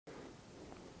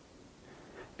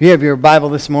If you have your Bible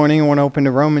this morning and want to open to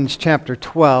Romans chapter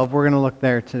 12, we're going to look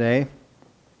there today.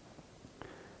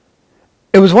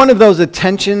 It was one of those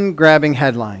attention-grabbing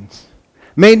headlines.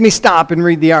 Made me stop and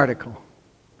read the article.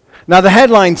 Now the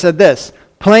headline said this: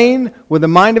 "Plane with a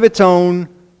mind of its own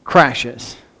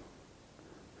crashes."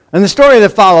 And the story that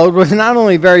followed was not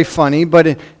only very funny, but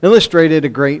it illustrated a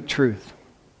great truth.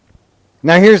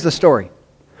 Now here's the story.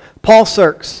 Paul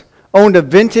Sirks owned a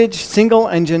vintage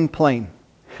single-engine plane.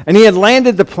 And he had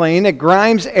landed the plane at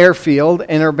Grimes Airfield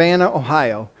in Urbana,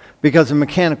 Ohio, because of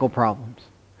mechanical problems.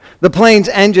 The plane's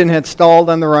engine had stalled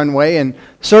on the runway, and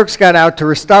Sirks got out to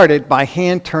restart it by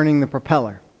hand-turning the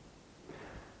propeller.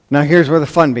 Now here's where the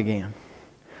fun began.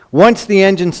 Once the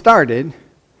engine started,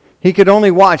 he could only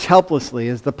watch helplessly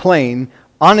as the plane,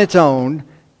 on its own,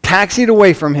 taxied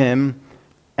away from him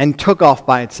and took off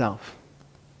by itself.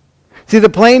 See, the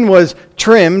plane was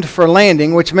trimmed for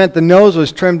landing, which meant the nose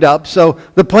was trimmed up, so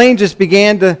the plane just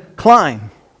began to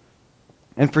climb.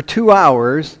 And for 2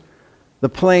 hours, the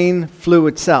plane flew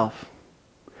itself.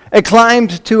 It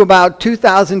climbed to about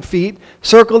 2,000 feet,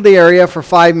 circled the area for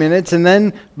 5 minutes, and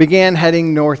then began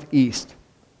heading northeast.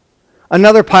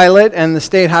 Another pilot and the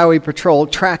State Highway Patrol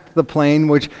tracked the plane,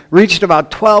 which reached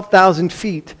about 12,000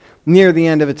 feet near the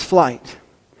end of its flight.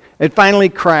 It finally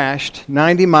crashed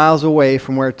 90 miles away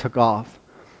from where it took off.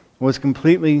 It was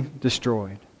completely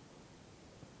destroyed.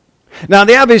 Now,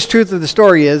 the obvious truth of the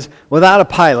story is, without a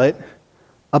pilot,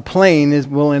 a plane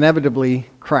will inevitably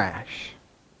crash.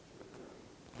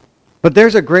 But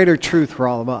there's a greater truth for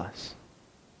all of us.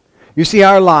 You see,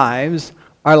 our lives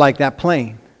are like that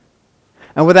plane.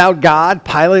 And without God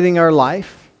piloting our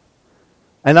life,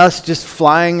 and us just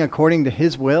flying according to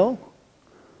His will,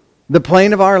 the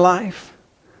plane of our life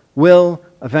will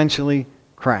eventually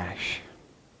crash.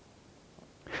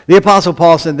 The Apostle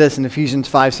Paul said this in Ephesians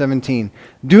 5:17,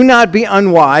 "Do not be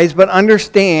unwise, but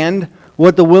understand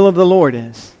what the will of the Lord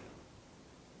is."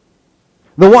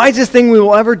 The wisest thing we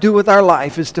will ever do with our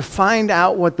life is to find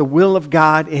out what the will of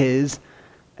God is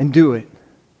and do it.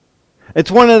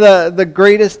 It's one of the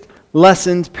greatest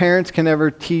lessons parents can ever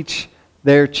teach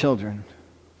their children.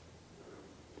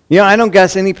 You know, I don't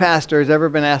guess any pastor has ever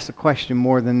been asked a question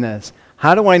more than this: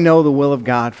 how do I know the will of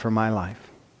God for my life?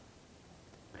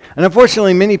 And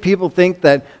unfortunately, many people think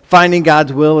that finding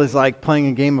God's will is like playing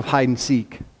a game of hide and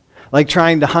seek, like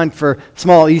trying to hunt for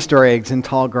small Easter eggs in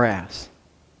tall grass.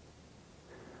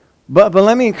 But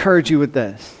let me encourage you with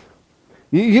this.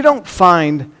 You don't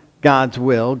find God's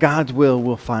will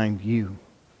will find you.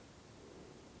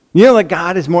 You know that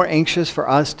God is more anxious for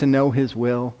us to know His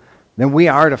will than we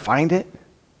are to find it?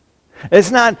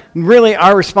 It's not really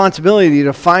our responsibility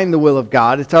to find the will of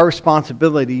God. It's our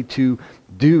responsibility to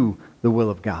do the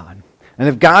will of God. And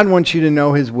if God wants you to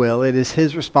know His will, it is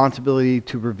His responsibility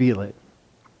to reveal it.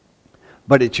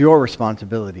 But it's your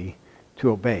responsibility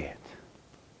to obey it.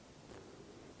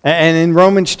 And in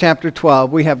Romans chapter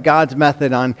 12, we have God's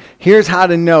method on here's how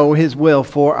to know His will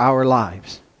for our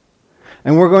lives.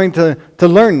 And we're going to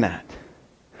learn that.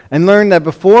 And learn that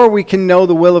before we can know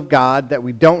the will of God that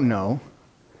we don't know,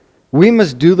 we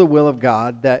must do the will of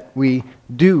God that we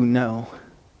do know.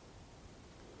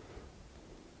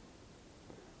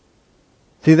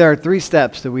 See, there are 3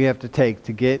 steps that we have to take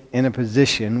to get in a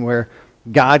position where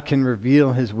God can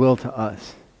reveal His will to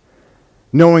us,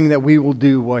 knowing that we will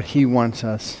do what He wants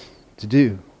us to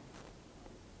do.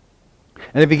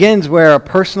 And it begins where a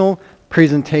personal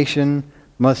presentation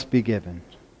must be given.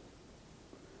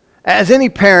 As any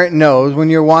parent knows, when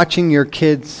you're watching your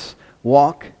kids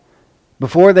walk,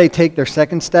 before they take their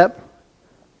second step,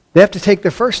 they have to take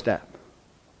their first step.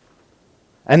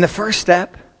 And the first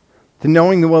step to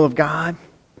knowing the will of God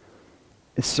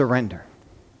is surrender.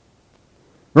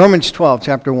 Romans 12,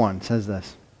 chapter 1 says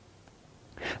this: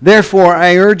 "Therefore,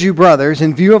 I urge you, brothers,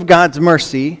 in view of God's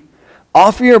mercy,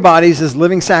 offer your bodies as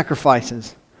living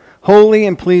sacrifices, holy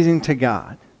and pleasing to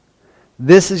God.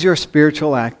 This is your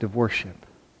spiritual act of worship."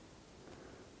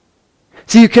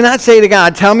 See, you cannot say to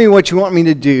God, "Tell me what you want me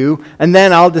to do, and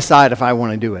then I'll decide if I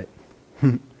want to do it."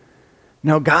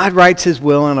 No, God writes His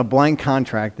will on a blank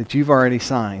contract that you've already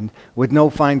signed with no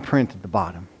fine print at the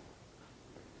bottom.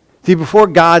 See, before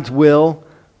God's will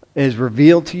is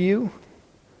revealed to you,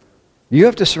 you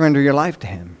have to surrender your life to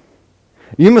Him.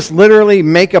 You must literally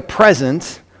make a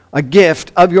present, a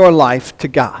gift of your life to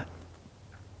God.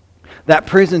 That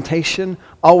presentation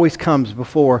always comes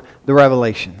before the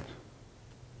revelation.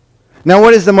 Now,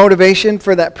 what is the motivation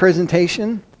for that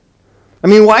presentation? I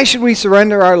mean, why should we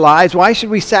surrender our lives? Why should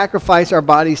we sacrifice our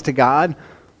bodies to God?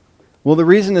 Well, the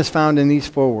reason is found in these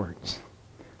 4 words: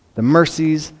 the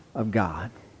mercies of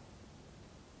God.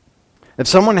 If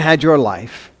someone had your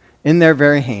life in their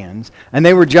very hands, and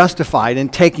they were justified in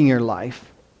taking your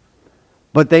life,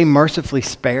 but they mercifully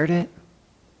spared it,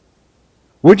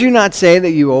 would you not say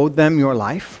that you owed them your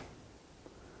life?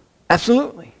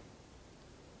 Absolutely.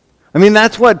 I mean,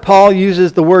 that's what Paul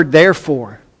uses the word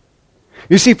therefore.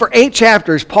 You see, for 8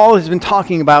 chapters, Paul has been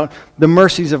talking about the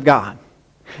mercies of God.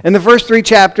 In the first 3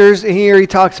 chapters here, he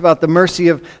talks about the mercy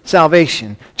of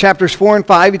salvation. Chapters 4 and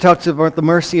 5, he talks about the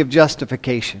mercy of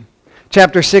justification.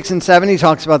 Chapter 6 and 7, he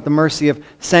talks about the mercy of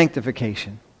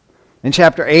sanctification. In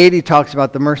chapter 8, he talks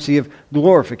about the mercy of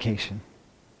glorification.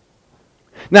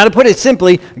 Now, to put it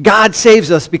simply, God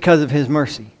saves us because of his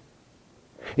mercy.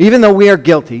 Even though we are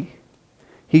guilty,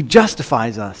 he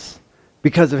justifies us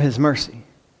because of his mercy.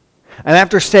 And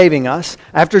after saving us,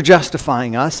 after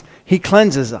justifying us, he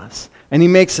cleanses us. And he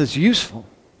makes us useful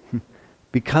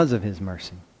because of his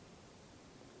mercy.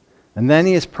 And then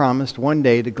he has promised one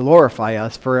day to glorify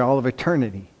us for all of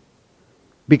eternity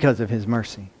because of his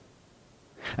mercy.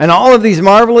 And all of these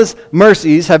marvelous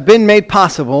mercies have been made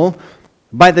possible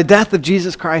by the death of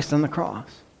Jesus Christ on the cross.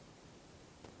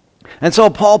 And so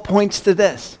Paul points to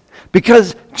this.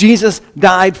 Because Jesus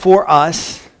died for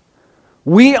us,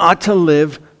 we ought to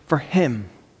live for him.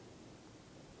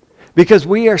 Because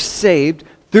we are saved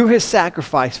through his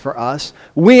sacrifice for us,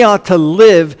 we ought to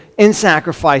live in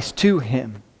sacrifice to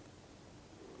him.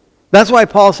 That's why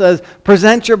Paul says,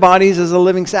 present your bodies as a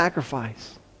living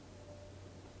sacrifice.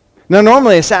 Now,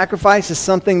 normally a sacrifice is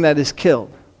something that is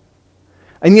killed.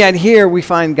 And yet here we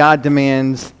find God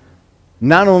demands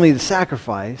not only the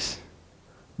sacrifice,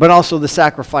 but also the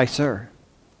sacrificer.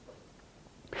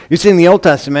 You see, in the Old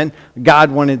Testament,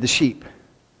 God wanted the sheep.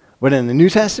 But in the New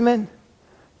Testament,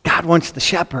 God wants the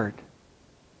shepherd.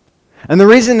 And the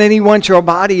reason that he wants your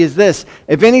body is this.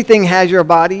 If anything has your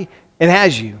body, it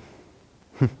has you.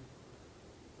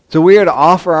 So we are to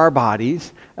offer our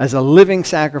bodies as a living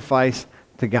sacrifice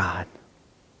to God.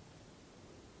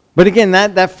 But again,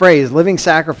 that phrase, living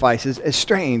sacrifice, is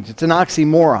strange. It's an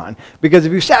oxymoron. Because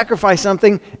if you sacrifice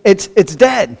something, it's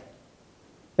dead.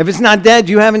 If it's not dead,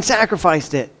 you haven't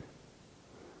sacrificed it.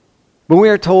 But we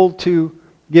are told to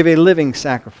give a living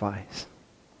sacrifice.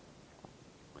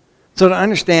 So to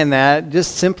understand that,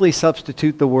 just simply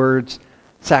substitute the words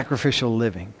sacrificial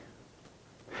living.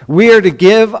 We are to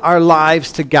give our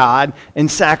lives to God in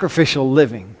sacrificial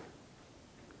living.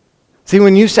 See,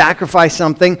 when you sacrifice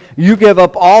something, you give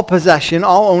up all possession,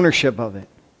 all ownership of it.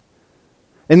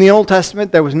 In the Old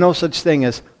Testament, there was no such thing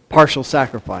as partial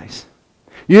sacrifice.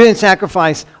 You didn't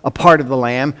sacrifice a part of the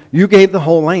lamb. You gave the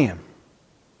whole lamb.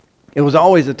 It was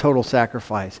always a total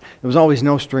sacrifice. There was always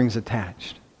no strings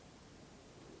attached.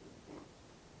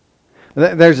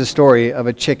 There's a story of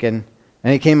a chicken,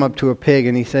 and he came up to a pig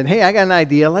and he said, "Hey, I got an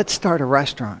idea. Let's start a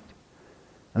restaurant."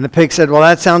 And the pig said, "Well,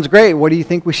 that sounds great. What do you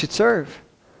think we should serve?"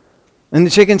 And the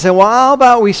chicken said, "Well, how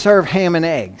about we serve ham and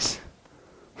eggs?"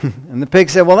 And the pig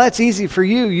said, "Well, that's easy for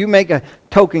you. You make a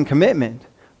token commitment,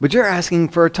 but you're asking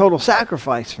for a total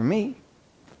sacrifice for me."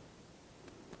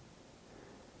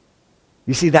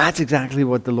 You see, that's exactly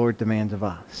what the Lord demands of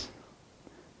us.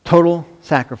 Total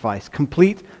sacrifice,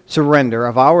 complete surrender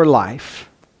of our life,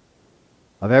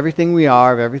 of everything we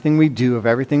are, of everything we do, of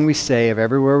everything we say, of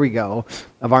everywhere we go,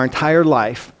 of our entire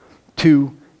life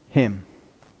to him.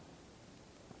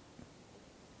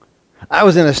 I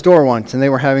was in a store once, and they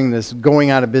were having this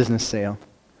going out of business sale.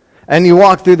 And you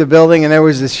walk through the building, and there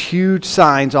was this huge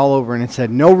signs all over, and it said,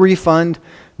 "No refund,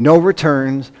 no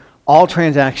returns, all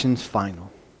transactions final."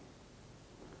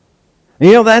 And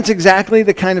you know, that's exactly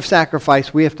the kind of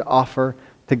sacrifice we have to offer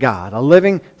to God. A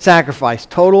living sacrifice,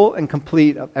 total and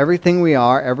complete of everything we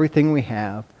are, everything we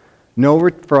have. No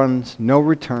refunds, no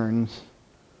returns,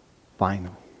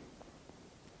 final.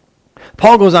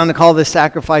 Paul goes on to call this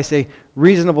sacrifice a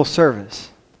reasonable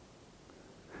service.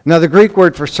 Now, the Greek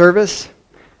word for service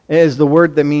is the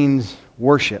word that means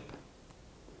worship.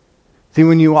 See,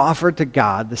 when you offer to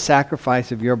God the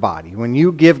sacrifice of your body, when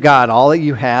you give God all that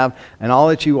you have and all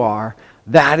that you are,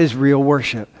 that is real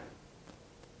worship.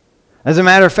 As a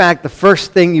matter of fact, the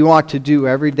first thing you ought to do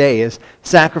every day is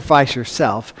sacrifice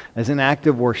yourself as an act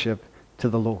of worship to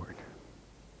the Lord.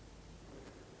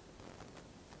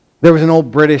 There was an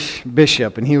old British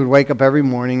bishop, and he would wake up every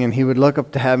morning and he would look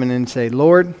up to heaven and say,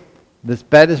 "Lord, this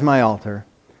bed is my altar.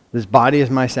 This body is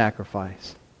my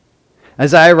sacrifice.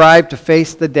 As I arrive to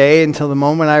face the day until the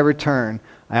moment I return,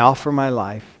 I offer my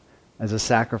life as a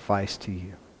sacrifice to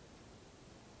you."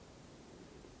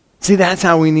 See, that's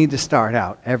how we need to start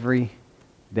out every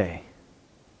day.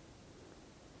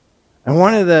 And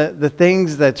one of the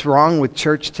things that's wrong with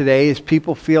church today is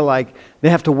people feel like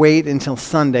they have to wait until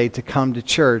Sunday to come to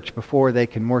church before they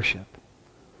can worship.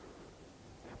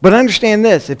 But understand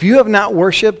this, if you have not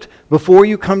worshiped before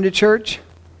you come to church,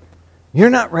 you're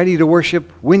not ready to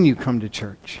worship when you come to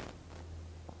church.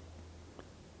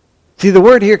 See, the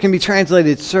word here can be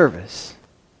translated service.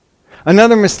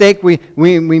 Another mistake we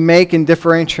make in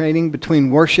differentiating between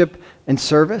worship and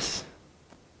service.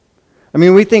 I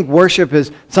mean, we think worship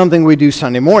is something we do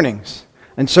Sunday mornings,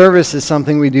 and service is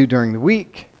something we do during the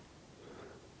week.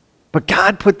 But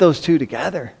God put those two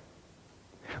together.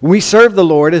 We serve the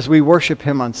Lord as we worship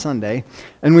Him on Sunday,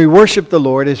 and we worship the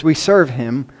Lord as we serve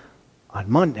Him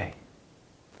on Monday.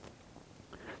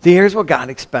 See, here's what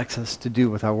God expects us to do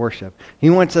with our worship.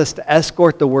 He wants us to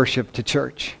escort the worship to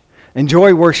church,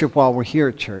 enjoy worship while we're here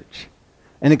at church,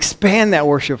 and expand that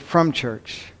worship from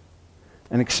church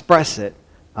and express it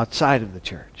outside of the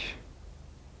church.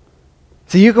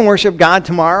 So you can worship God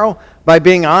tomorrow by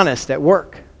being honest at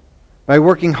work, by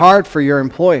working hard for your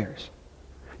employers.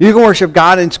 You can worship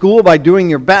God in school by doing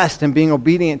your best and being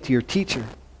obedient to your teacher,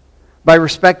 by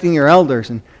respecting your elders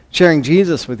and sharing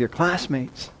Jesus with your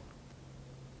classmates.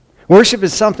 Worship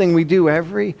is something we do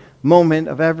every moment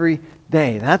of every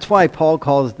day. That's why Paul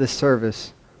calls this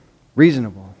service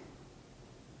reasonable.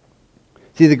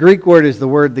 See, the Greek word is the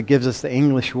word that gives us the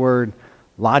English word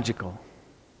logical.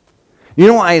 You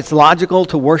know why it's logical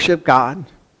to worship God?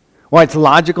 Why it's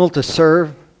logical to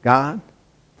serve God?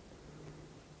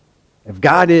 If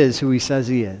God is who He says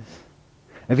He is,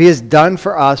 if He has done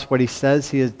for us what He says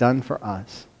He has done for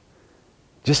us,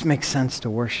 it just makes sense to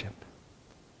worship.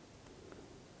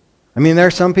 I mean, there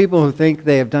are some people who think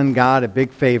they have done God a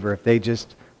big favor if they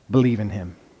just believe in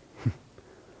Him.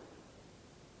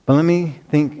 But let me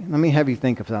have you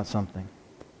think about something.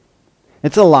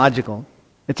 It's illogical,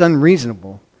 it's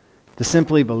unreasonable to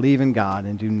simply believe in God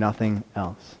and do nothing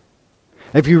else.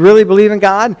 If you really believe in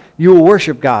God, you will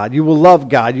worship God, you will love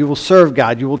God, you will serve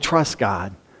God, you will trust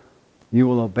God, you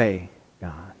will obey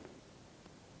God.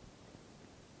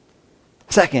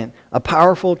 Second, a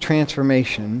powerful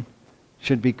transformation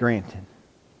should be granted.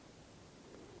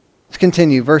 Let's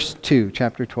continue, verse 2,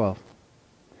 chapter 12.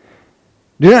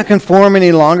 Do not conform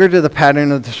any longer to the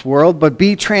pattern of this world, but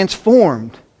be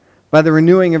transformed by the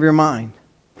renewing of your mind.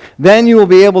 Then you will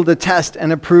be able to test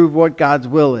and approve what God's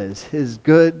will is, His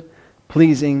good,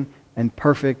 pleasing, and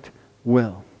perfect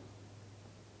will.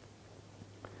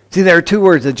 See, there are two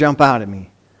words that jump out at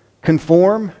me.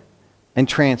 Conform and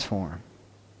transform.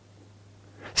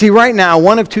 See, right now,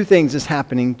 one of two things is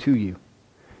happening to you.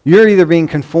 You're either being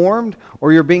conformed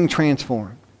or you're being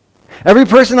transformed. Every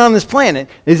person on this planet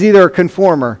is either a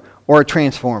conformer or a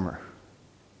transformer.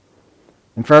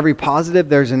 And for every positive,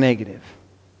 there's a negative.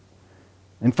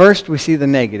 And first we see the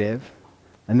negative,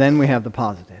 and then we have the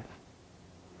positive.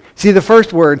 See, the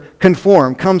first word,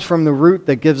 conform, comes from the root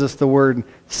that gives us the word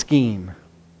scheme.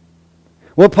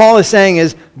 What Paul is saying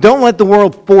is, don't let the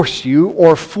world force you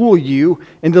or fool you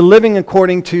into living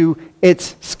according to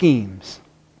its schemes.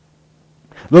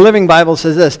 The Living Bible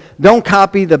says this, don't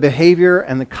copy the behavior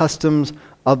and the customs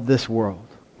of this world.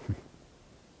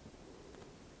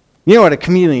 You know what a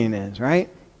chameleon is, right?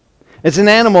 It's an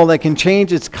animal that can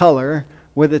change its color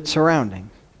with its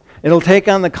surroundings. It'll take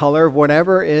on the color of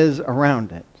whatever is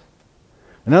around it.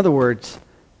 In other words,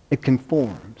 it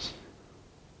conforms.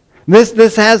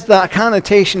 This has the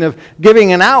connotation of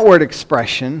giving an outward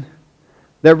expression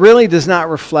that really does not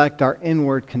reflect our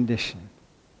inward condition.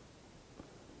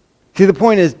 See, the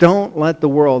point is, don't let the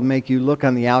world make you look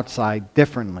on the outside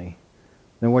differently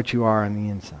than what you are on the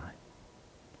inside.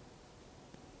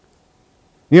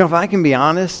 You know, if I can be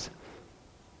honest,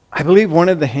 I believe one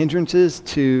of the hindrances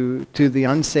to the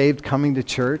unsaved coming to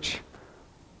church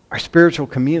are spiritual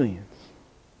chameleons.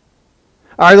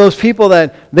 Are those people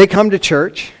that they come to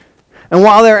church, and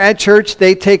while they're at church,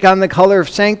 they take on the color of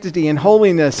sanctity and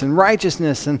holiness and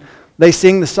righteousness, and they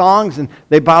sing the songs, and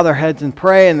they bow their heads and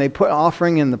pray, and they put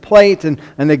offering in the plate, and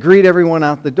they greet everyone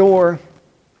out the door.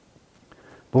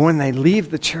 But when they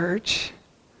leave the church,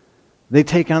 they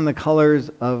take on the colors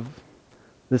of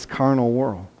this carnal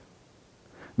world.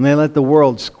 And they let the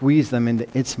world squeeze them into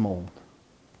its mold.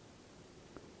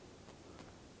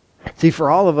 See,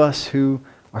 for all of us who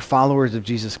are followers of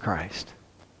Jesus Christ,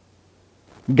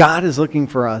 God is looking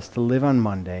for us to live on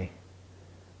Monday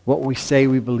what we say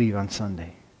we believe on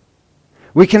Sunday.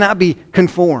 We cannot be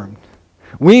conformed.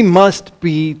 We must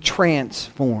be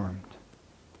transformed.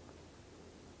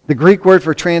 The Greek word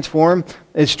for transform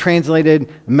is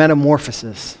translated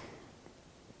metamorphosis.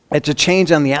 It's a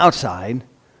change on the outside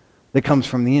that comes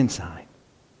from the inside.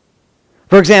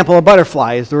 For example, a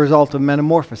butterfly is the result of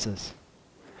metamorphosis.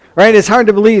 Right? It's hard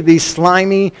to believe these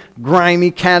slimy,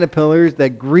 grimy caterpillars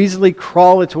that greasily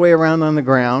crawl its way around on the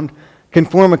ground can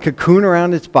form a cocoon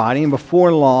around its body, and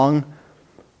before long,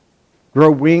 grow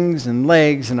wings and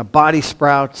legs, and a body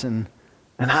sprouts, and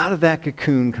out of that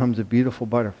cocoon comes a beautiful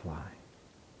butterfly.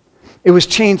 It was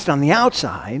changed on the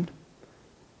outside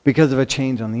because of a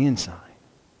change on the inside.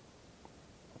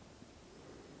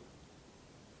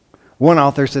 One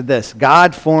author said this: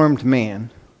 God formed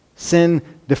man, sin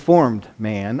deformed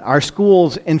man, our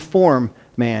schools inform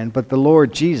man, but the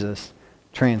Lord Jesus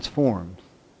transforms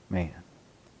man.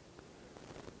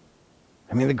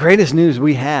 I mean, the greatest news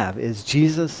we have is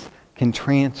Jesus can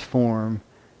transform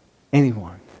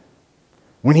anyone.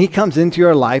 When he comes into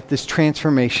your life, this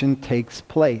transformation takes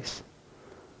place.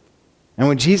 And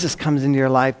when Jesus comes into your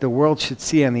life, the world should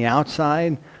see on the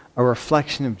outside a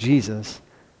reflection of Jesus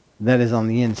that is on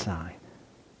the inside.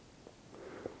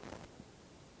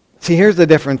 See, here's the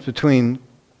difference between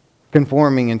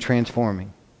conforming and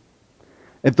transforming.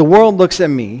 If the world looks at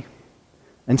me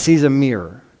and sees a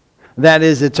mirror, that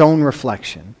is its own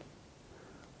reflection,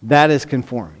 that is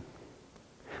conforming.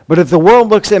 But if the world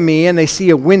looks at me and they see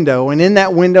a window, and in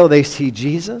that window they see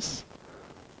Jesus,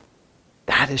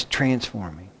 that is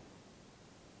transforming.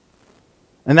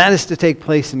 And that is to take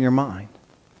place in your mind.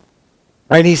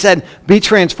 Right? He said, be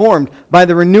transformed by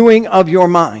the renewing of your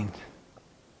mind.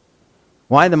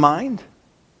 Why the mind?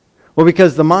 Well,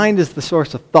 because the mind is the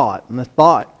source of thought, and the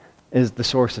thought is the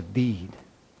source of deed.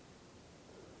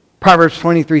 Proverbs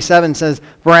 23:7 says,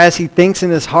 for as he thinks in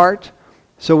his heart,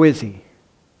 so is he.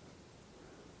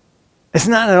 It's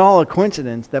not at all a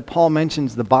coincidence that Paul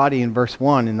mentions the body in verse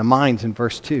 1 and the minds in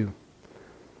verse 2.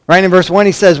 Right, in verse 1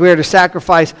 he says we are to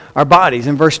sacrifice our bodies.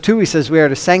 In verse 2 he says we are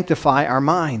to sanctify our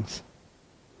minds.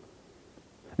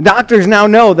 Doctors now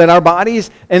know that our bodies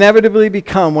inevitably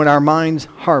become what our minds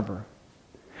harbor.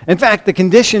 In fact, the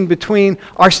condition between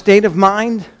our state of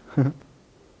mind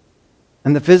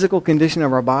and the physical condition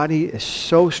of our body is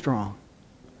so strong.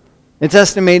 It's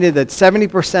estimated that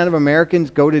 70% of Americans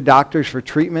go to doctors for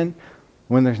treatment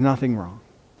when there's nothing wrong.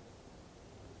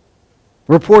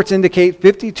 Reports indicate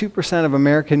 52% of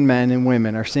American men and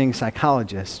women are seeing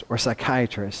psychologists or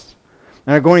psychiatrists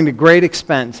and are going to great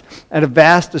expense at a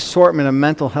vast assortment of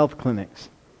mental health clinics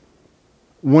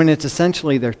when it's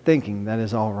essentially their thinking that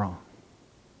is all wrong.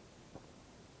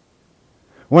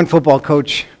 One football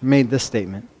coach made this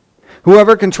statement: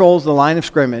 whoever controls the line of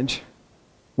scrimmage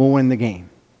will win the game.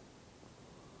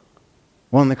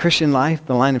 Well, in the Christian life,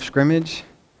 the line of scrimmage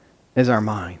is our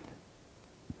mind.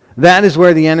 That is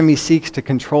where the enemy seeks to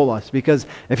control us, because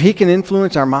if he can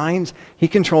influence our minds, he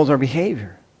controls our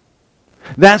behavior.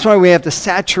 That's why we have to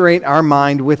saturate our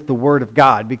mind with the Word of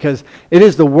God, because it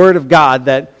is the Word of God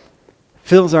that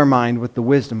fills our mind with the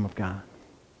wisdom of God.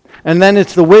 And then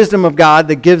it's the wisdom of God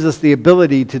that gives us the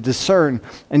ability to discern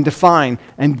and define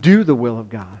and do the will of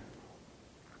God.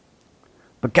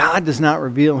 But God does not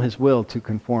reveal his will to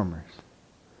conformers,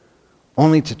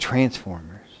 only to transformers.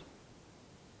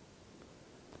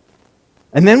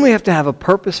 And then we have to have a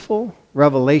purposeful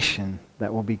revelation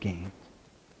that will be gained.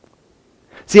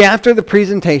 See, after the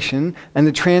presentation and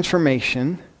the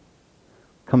transformation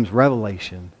comes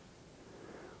revelation.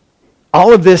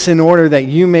 All of this in order that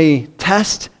you may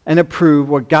test and approve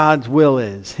what God's will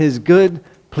is, his good,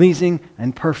 pleasing,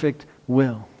 and perfect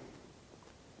will.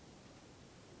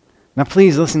 Now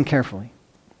please listen carefully.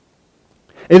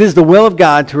 It is the will of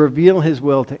God to reveal his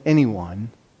will to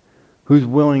anyone who's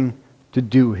willing to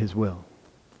do his will.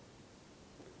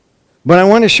 But I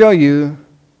want to show you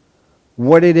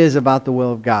what it is about the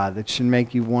will of God that should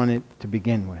make you want it to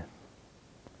begin with.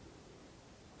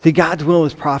 See, God's will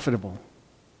is profitable.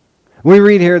 We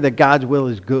read here that God's will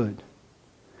is good.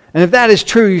 And if that is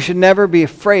true, you should never be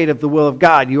afraid of the will of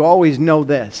God. You always know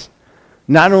this.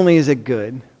 Not only is it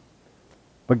good,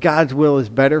 but God's will is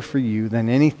better for you than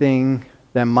anything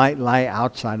that might lie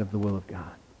outside of the will of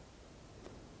God.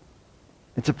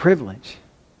 It's a privilege.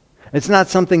 It's not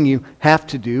something you have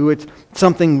to do. It's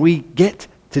something we get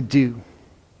to do.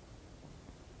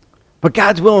 But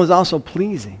God's will is also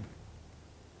pleasing.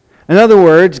 In other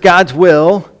words, God's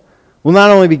will not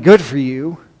only be good for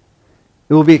you,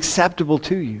 it will be acceptable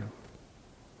to you.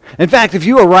 In fact, if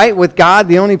you are right with God,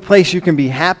 the only place you can be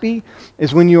happy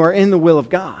is when you are in the will of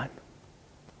God.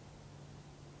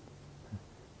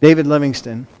 David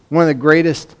Livingstone, one of the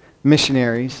greatest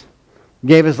missionaries,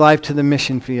 gave his life to the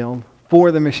mission field,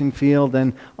 for the mission field,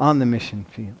 and on the mission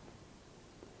field.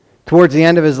 Towards the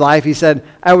end of his life, he said,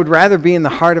 I would rather be in the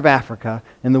heart of Africa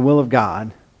in the will of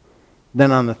God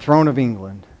than on the throne of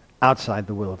England outside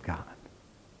the will of God.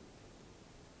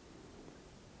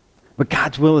 But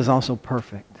God's will is also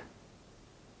perfect.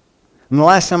 And the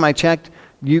last time I checked,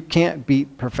 you can't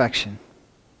beat perfection.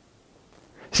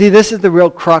 See, this is the real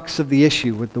crux of the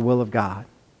issue with the will of God.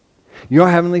 Your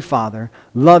Heavenly Father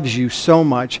loves you so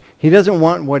much, He doesn't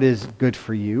want what is good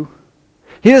for you.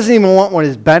 He doesn't even want what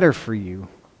is better for you.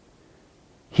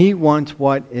 He wants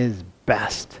what is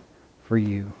best for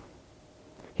you.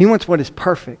 He wants what is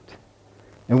perfect.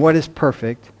 And what is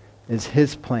perfect is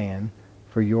His plan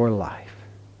for your life.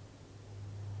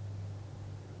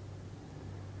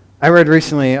 I read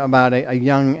recently about a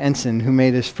young ensign who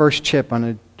made his first trip on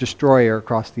a destroyer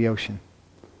across the ocean.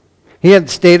 He had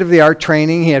state-of-the-art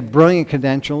training, he had brilliant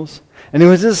credentials, and it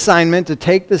was his assignment to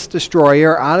take this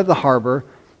destroyer out of the harbor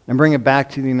and bring it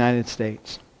back to the United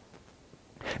States.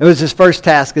 It was his first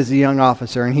task as a young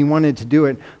officer, and he wanted to do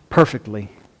it perfectly.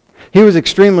 He was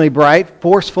extremely bright,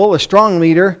 forceful, a strong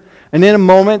leader, and in a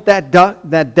moment that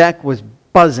deck was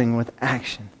buzzing with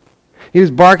action. He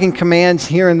was barking commands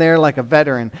here and there like a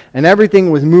veteran, and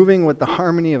everything was moving with the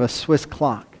harmony of a Swiss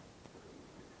clock.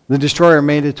 The destroyer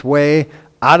made its way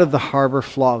out of the harbor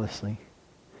flawlessly,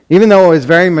 even though it was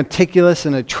very meticulous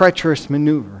and a treacherous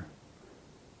maneuver.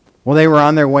 Well, they were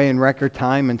on their way in record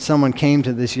time, and someone came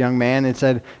to this young man and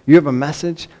said, "You have a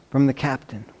message from the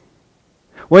captain."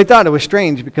 Well, he thought it was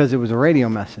strange because it was a radio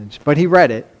message, but he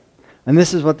read it, and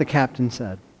this is what the captain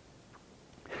said.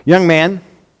 "Young man,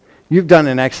 you've done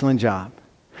an excellent job.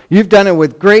 You've done it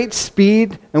with great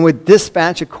speed and with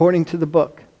dispatch according to the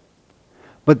book.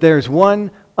 But there's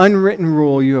one unwritten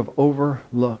rule you have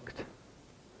overlooked.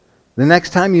 The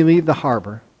next time you leave the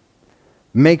harbor,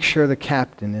 make sure the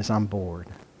captain is on board."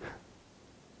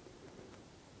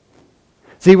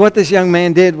 See, what this young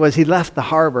man did was he left the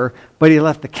harbor, but he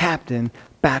left the captain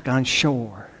back on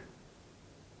shore.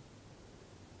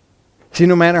 See,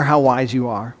 no matter how wise you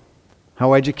are,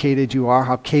 how educated you are,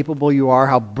 how capable you are,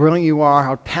 how brilliant you are,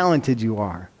 how talented you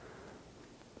are,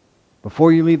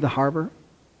 before you leave the harbor,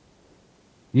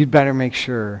 you'd better make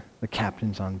sure the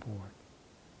captain's on board.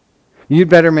 You'd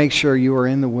better make sure you are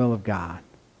in the will of God.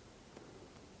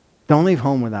 Don't leave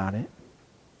home without it.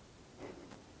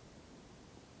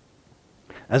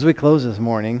 As we close this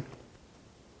morning,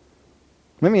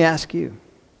 let me ask you,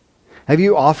 have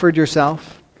you offered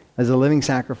yourself as a living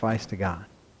sacrifice to God?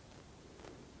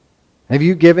 Have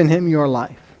you given Him your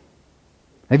life?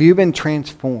 Have you been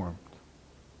transformed?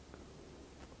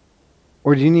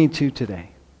 Or do you need to today?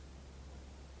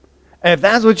 And if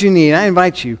that's what you need, I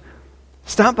invite you,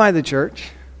 stop by the church,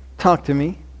 talk to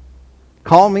me,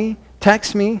 call me,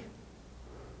 text me.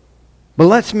 But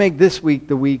let's make this week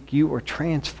the week you are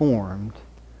transformed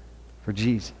for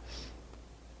Jesus.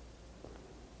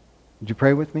 Would you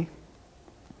pray with me?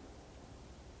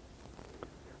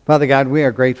 Father God, we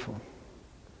are grateful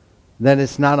that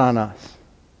it's not on us.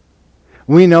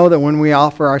 We know that when we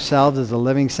offer ourselves as a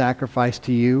living sacrifice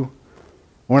to you,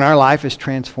 when our life is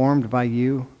transformed by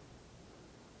you,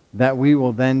 that we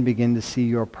will then begin to see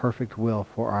your perfect will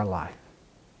for our life.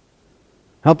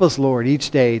 Help us, Lord,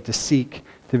 each day to seek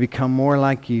to become more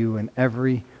like you in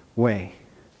every way.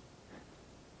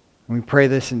 And we pray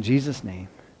this in Jesus' name.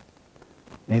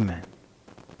 Amen.